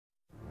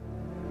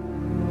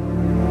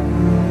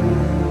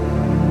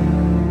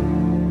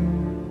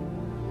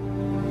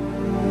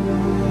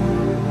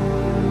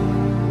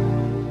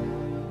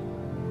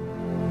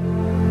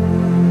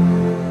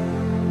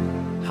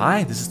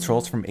Hi, this is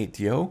Troels from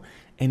Adagio,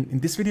 and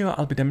in this video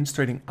I'll be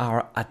demonstrating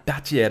our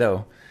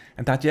Adagietto.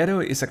 Adagietto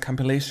is a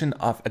compilation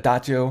of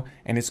Adagio,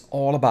 and it's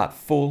all about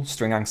full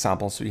string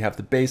ensembles. So you have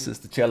the basses,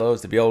 the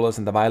cellos, the violas,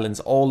 and the violins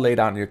all laid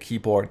out on your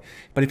keyboard.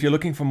 But if you're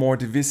looking for more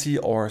divisi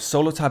or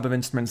solo type of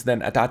instruments,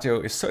 then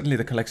Adagio is certainly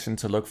the collection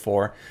to look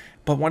for.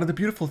 But one of the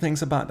beautiful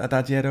things about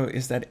Adagietto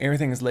is that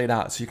everything is laid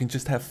out so you can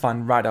just have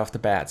fun right off the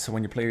bat. So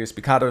when you play your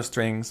spiccato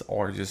strings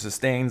or your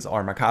sustains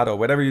or marcato,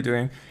 whatever you're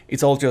doing,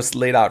 it's all just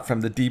laid out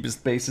from the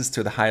deepest basses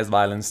to the highest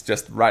violins,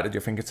 just right at your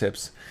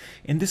fingertips.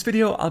 In this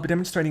video, I'll be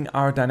demonstrating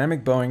our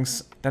Dynamic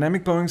Bowings.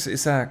 Dynamic Bowings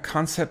is a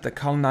concept that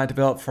Colin and I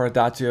developed for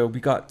Adagio.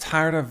 We got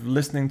tired of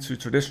listening to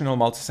traditional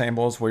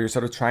multisamples where you're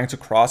sort of trying to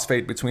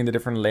crossfade between the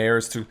different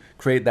layers to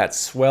create that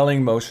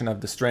swelling motion of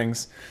the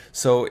strings.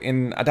 So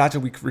in Adagio,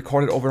 we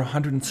recorded over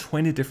 120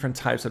 different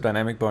types of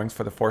dynamic bowings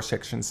for the 4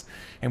 sections,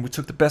 and we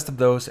took the best of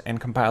those and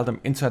compiled them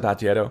into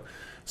Adagietto.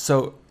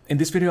 So in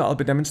this video, I'll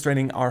be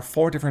demonstrating our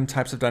 4 different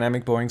types of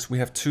dynamic bowings. We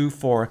have 2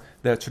 for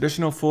the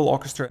traditional full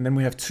orchestra, and then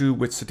we have 2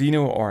 with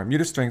sordino or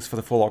muted strings for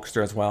the full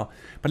orchestra as well.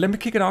 But let me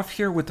kick it off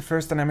here with the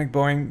first dynamic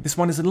bowing. This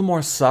one is a little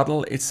more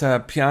subtle. It's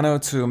a piano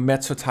to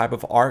mezzo type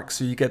of arc,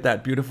 so you get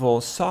that beautiful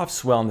soft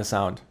swell in the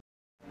sound.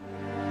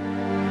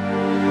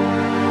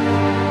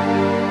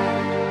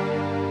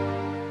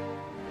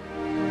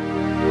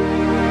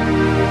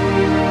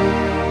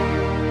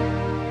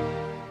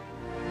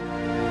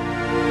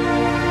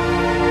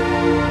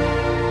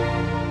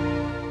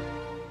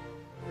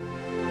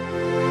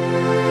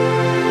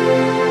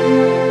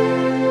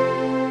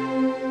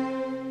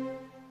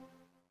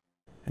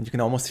 And you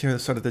can almost hear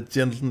sort of the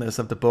gentleness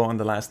of the bow on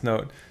the last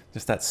note,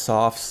 just that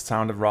soft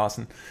sound of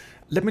rosin.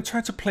 Let me try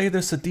to play the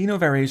sordino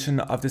variation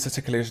of this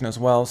articulation as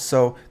well.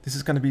 So this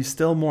is going to be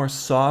still more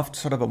soft,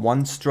 sort of a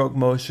one-stroke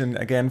motion,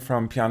 again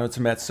from piano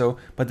to mezzo,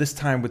 but this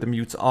time with the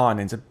mutes on.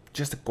 It's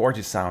just a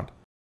gorgeous sound.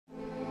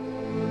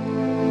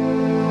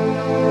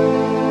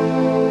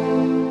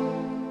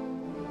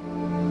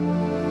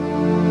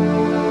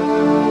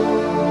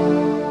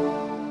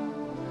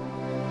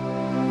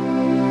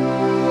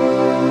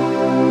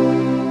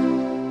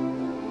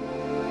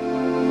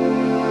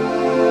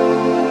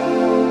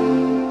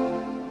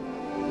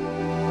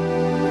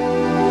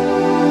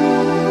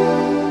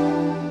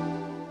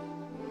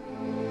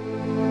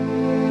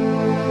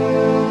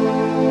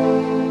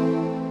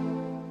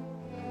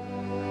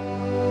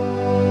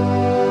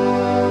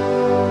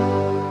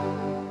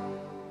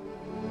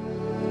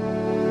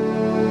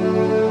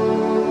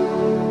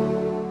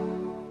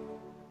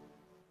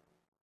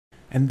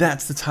 And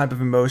that's the type of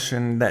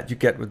emotion that you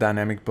get with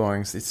dynamic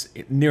bowings. It's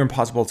near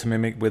impossible to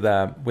mimic with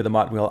a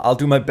mod wheel. I'll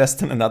do my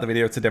best in another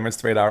video to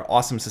demonstrate our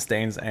awesome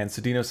sustains and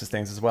sordino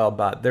sustains as well,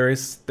 but there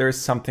is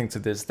something to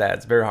this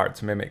that's very hard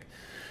to mimic.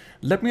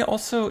 Let me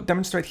also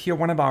demonstrate here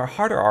one of our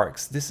harder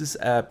arcs. This is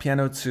a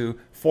piano to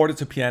forte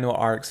to piano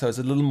arc, so it's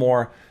a little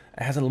more,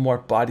 it has a little more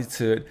body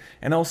to it.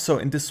 And also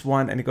in this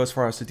one, and it goes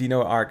for our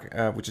sordino arc,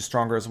 which is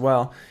stronger as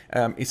well,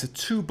 it's a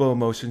 2-bow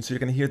motion, so you're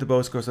going to hear the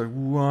bows go like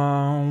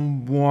wow,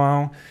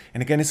 wow.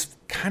 And again, it's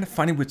kind of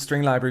funny with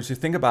string libraries. You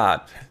think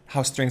about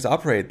how strings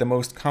operate. The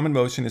most common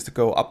motion is to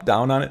go up,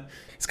 down on it.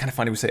 It's kind of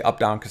funny we say up,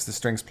 down because the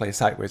strings play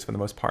sideways for the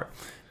most part.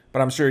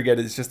 But I'm sure you get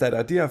it. It's just that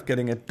idea of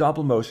getting a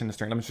double motion in the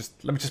string. Let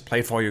me just play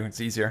it for you. It's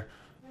easier.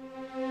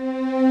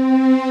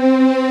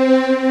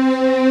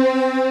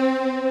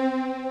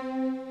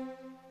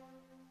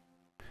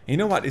 You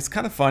know what? It's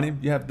kind of funny.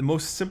 You have the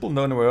most simple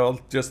note in the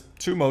world, just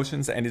 2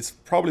 motions, and it's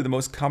probably the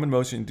most common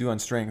motion you do on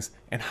strings.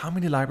 And how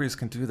many libraries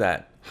can do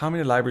that? How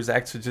many libraries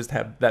actually just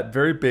have that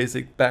very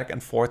basic back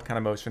and forth kind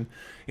of motion?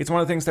 It's one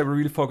of the things that we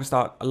really focused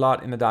out a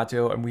lot in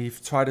Adagio, and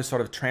we've tried to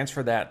sort of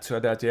transfer that to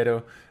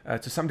Adagietto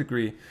to some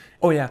degree.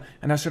 Oh yeah,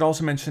 and I should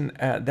also mention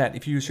that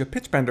if you use your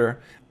pitch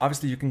bender,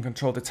 obviously you can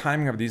control the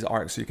timing of these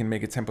arcs, so you can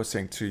make a tempo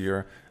sync to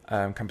your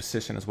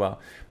composition as well.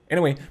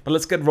 Anyway, but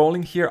let's get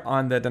rolling here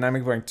on the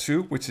Dynamic Bowing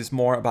 2, which is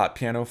more about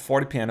piano,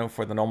 forte piano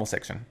for the normal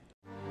section.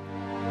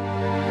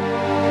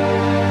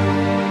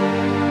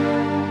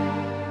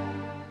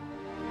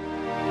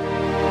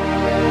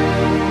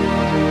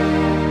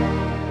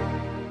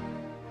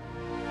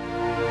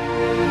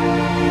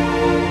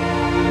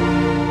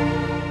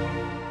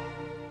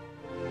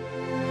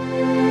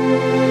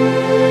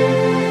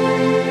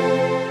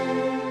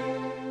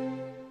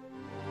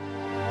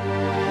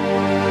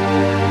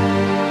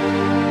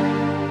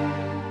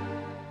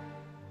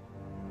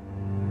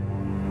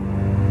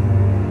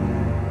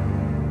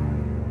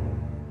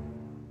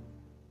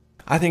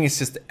 I think it's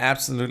just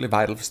absolutely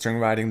vital for string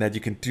writing that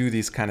you can do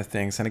these kind of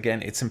things. And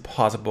again, it's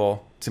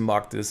impossible to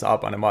mock this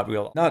up on a mod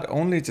wheel, not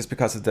only just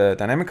because of the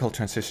dynamical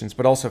transitions,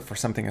 but also for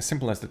something as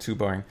simple as the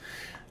 2-bowing.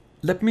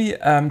 Let me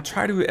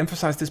try to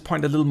emphasize this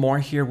point a little more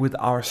here with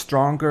our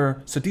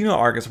stronger sordino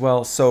arc as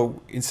well.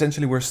 So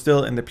essentially we're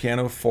still in the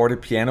piano forte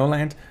piano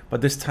land, but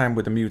this time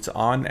with the mutes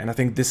on. And I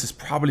think this is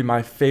probably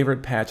my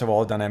favorite patch of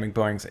all dynamic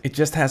bowings. It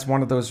just has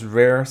one of those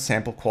rare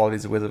sample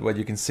qualities with it where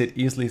you can sit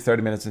easily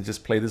 30 minutes and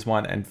just play this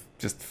one and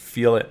just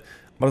feel it.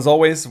 But as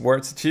always,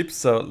 words are cheap,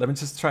 so let me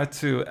just try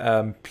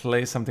to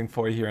play something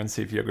for you here and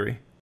see if you agree.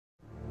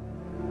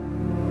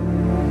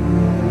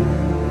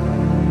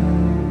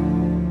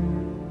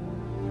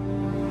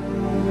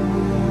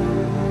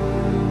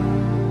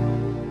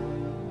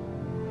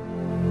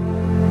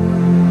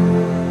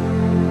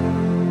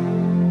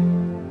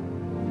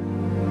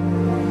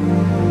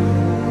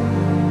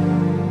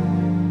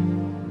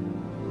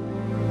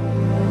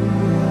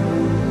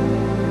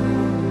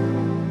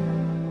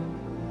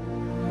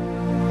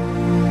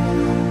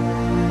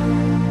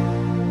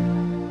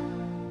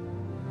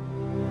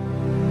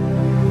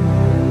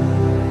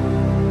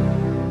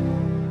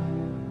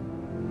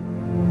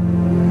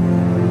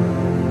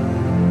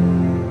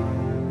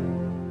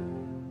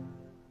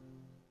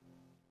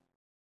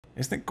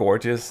 Isn't it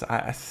gorgeous?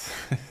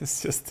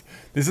 It's just,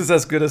 this is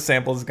as good a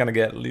sample as it's gonna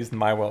get, at least in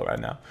my world right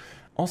now.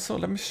 Also,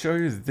 let me show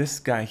you this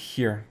guy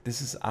here.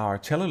 This is our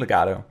cello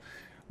legato.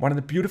 One of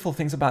the beautiful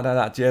things about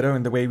Adagietto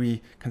and the way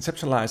we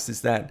conceptualized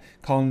is that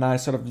Colin and I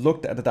sort of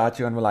looked at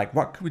Adagio and were like,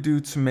 what could we do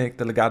to make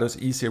the legatos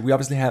easier? We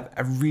obviously have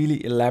a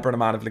really elaborate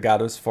amount of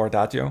legatos for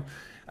Adagio,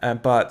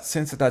 but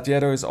since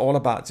Adagietto is all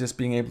about just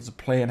being able to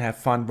play and have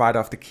fun right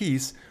off the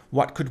keys,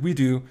 what could we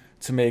do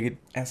to make it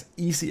as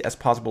easy as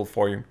possible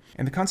for you?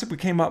 And the concept we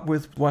came up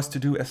with was to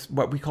do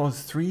what we call a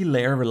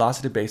 3-layer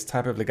velocity-based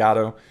type of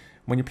legato.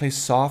 When you play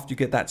soft, you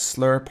get that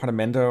slur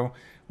portamento.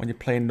 When you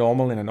play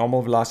normal in a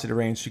normal velocity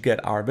range, you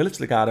get our village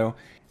legato.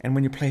 And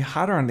when you play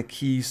harder on the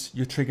keys,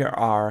 you trigger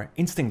our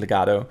instinct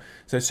legato.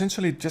 So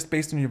essentially, just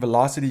based on your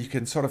velocity, you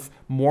can sort of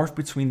morph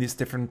between these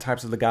different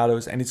types of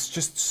legatos, and it's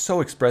just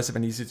so expressive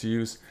and easy to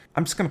use.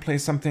 I'm just gonna play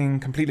something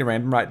completely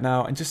random right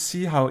now and just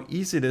see how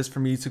easy it is for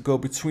me to go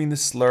between the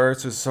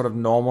slurs to sort of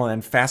normal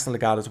and faster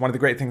legatos. One of the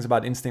great things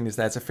about instinct is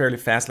that it's a fairly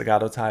fast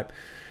legato type.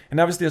 And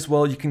obviously as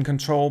well, you can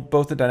control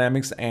both the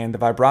dynamics and the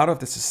vibrato of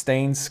the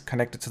sustains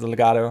connected to the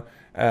legato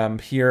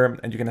here,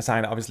 and you can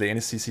assign obviously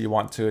any CC you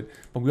want to it.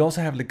 But we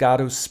also have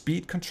legato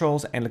speed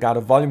controls and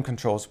legato volume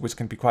controls, which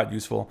can be quite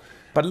useful.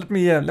 But let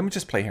me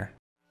just play here.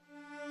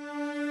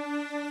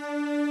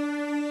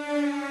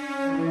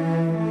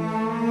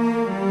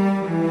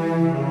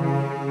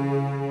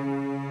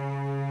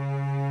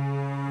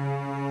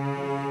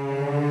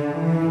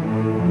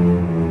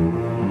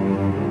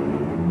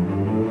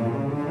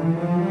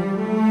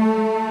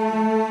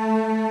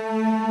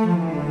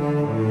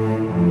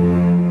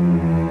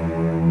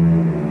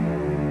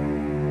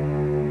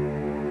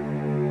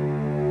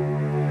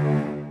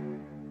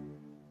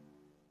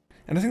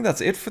 And I think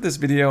that's it for this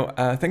video.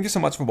 Thank you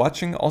so much for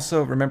watching.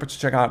 Also, remember to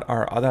check out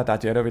our other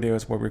Adagietto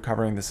videos where we're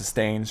covering the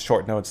sustains,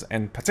 short notes,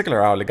 and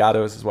particularly our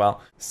legatos as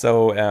well.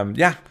 So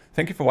yeah,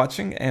 thank you for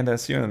watching, and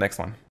see you in the next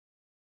one.